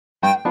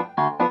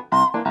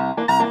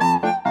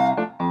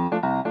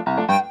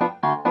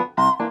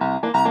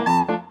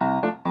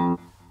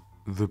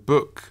The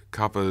book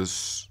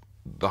covers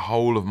the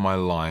whole of my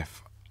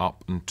life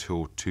up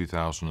until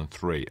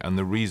 2003, and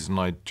the reason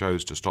I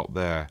chose to stop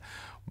there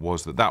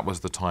was that that was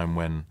the time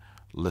when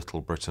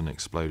Little Britain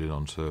exploded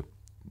onto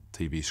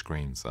TV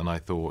screens, and I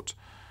thought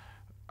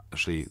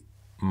actually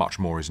much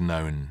more is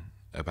known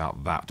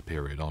about that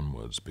period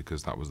onwards,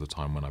 because that was the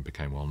time when I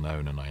became well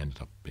known and I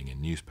ended up being in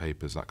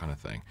newspapers, that kind of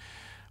thing,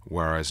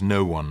 whereas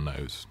no one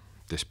knows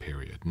this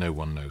period. No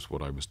one knows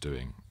what I was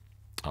doing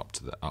up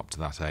to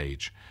that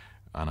age,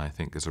 and I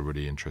think there's a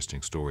really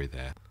interesting story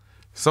there.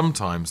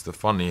 Sometimes the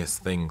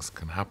funniest things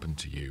can happen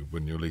to you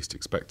when you're least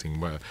expecting.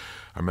 Where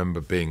I remember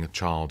being a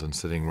child and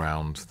sitting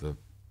round the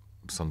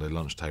Sunday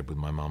lunch table with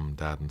my mum,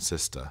 dad and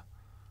sister,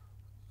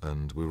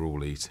 and we were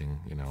all eating,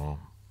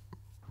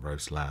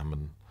 roast lamb,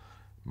 and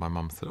my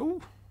mum said,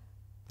 "Oh,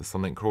 there's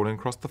something crawling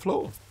across the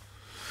floor."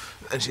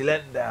 And she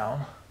leant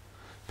down,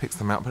 picked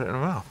them out, put it in her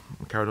mouth,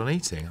 and carried on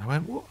eating. And I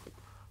went, What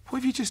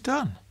have you just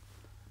done?"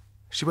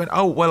 She went,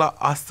 "Oh, well,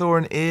 I saw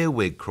an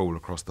earwig crawl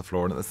across the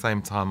floor, and at the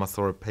same time I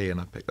saw a pea,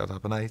 and I picked that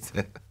up and ate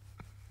it."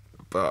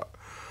 But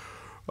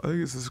I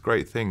think it's this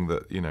great thing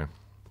that,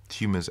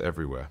 humour's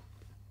everywhere.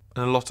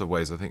 In a lot of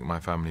ways, I think my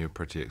family were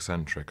pretty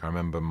eccentric. I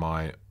remember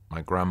my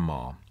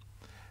grandma,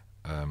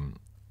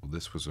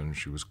 this was when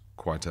she was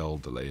quite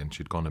elderly, and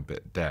she'd gone a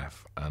bit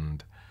deaf,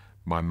 and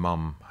my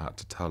mum had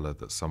to tell her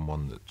that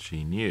someone that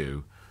she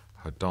knew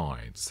had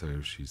died.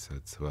 So she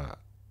said to her,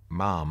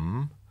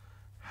 "Mum,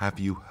 have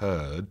you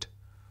heard?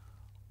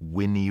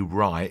 Winnie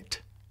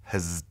Wright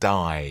has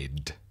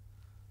died."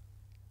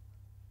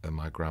 And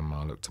my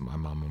grandma looked at my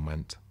mum and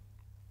went,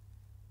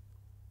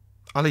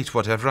 "I'll eat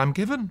whatever I'm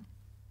given."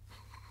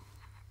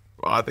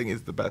 I think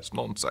it's the best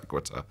non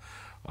sequitur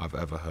I've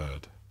ever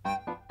heard.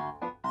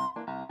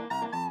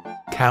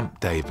 Camp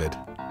David.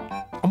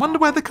 I wonder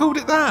why they called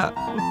it that.